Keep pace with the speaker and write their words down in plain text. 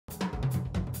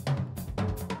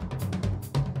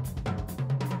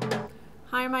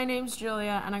Hi, my name's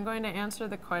Julia, and I'm going to answer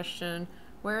the question,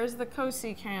 where is the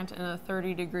cosecant in a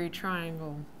 30-degree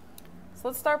triangle? So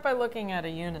let's start by looking at a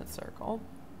unit circle.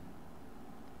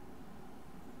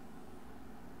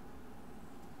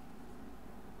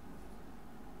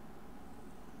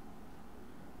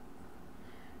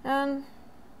 And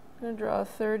I'm going to draw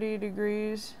 30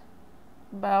 degrees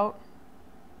about.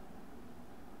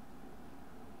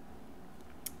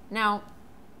 Now,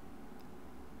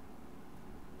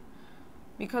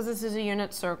 because this is a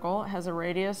unit circle, it has a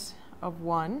radius of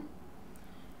 1.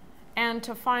 And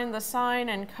to find the sine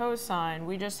and cosine,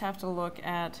 we just have to look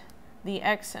at the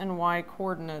x and y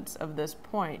coordinates of this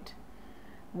point.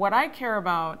 What I care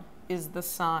about is the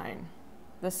sine.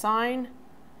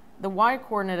 The y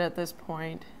coordinate at this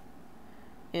point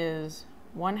is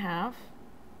 1/2.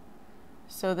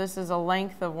 So this is a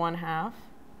length of 1/2.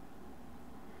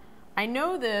 I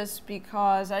know this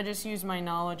because I just used my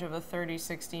knowledge of a 30,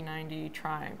 60, 90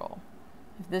 triangle.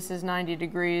 If this is 90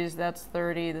 degrees, that's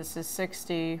 30, this is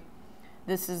 60.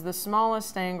 This is the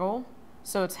smallest angle,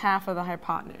 so it's half of the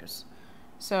hypotenuse.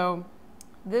 So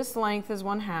this length is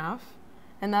 1/2,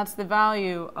 and that's the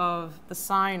value of the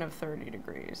sine of 30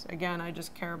 degrees. Again, I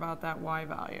just care about that y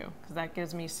value, because that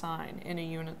gives me sine in a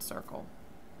unit circle.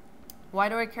 Why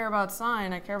do I care about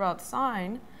sine? I care about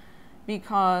sine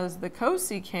because the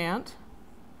cosecant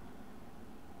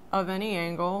of any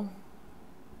angle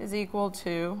is equal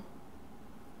to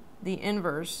the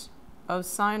inverse of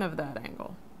sine of that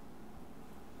angle.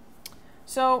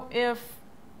 So if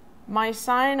my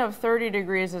sine of 30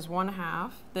 degrees is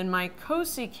 1/2, then my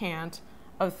cosecant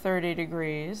of 30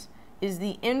 degrees is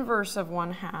the inverse of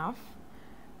 1/2.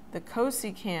 The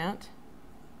cosecant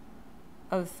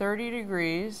of 30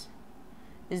 degrees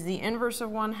is the inverse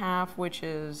of 1/2, which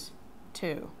is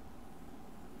 2.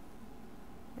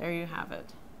 There you have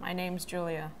it. My name's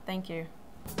Julia. Thank you.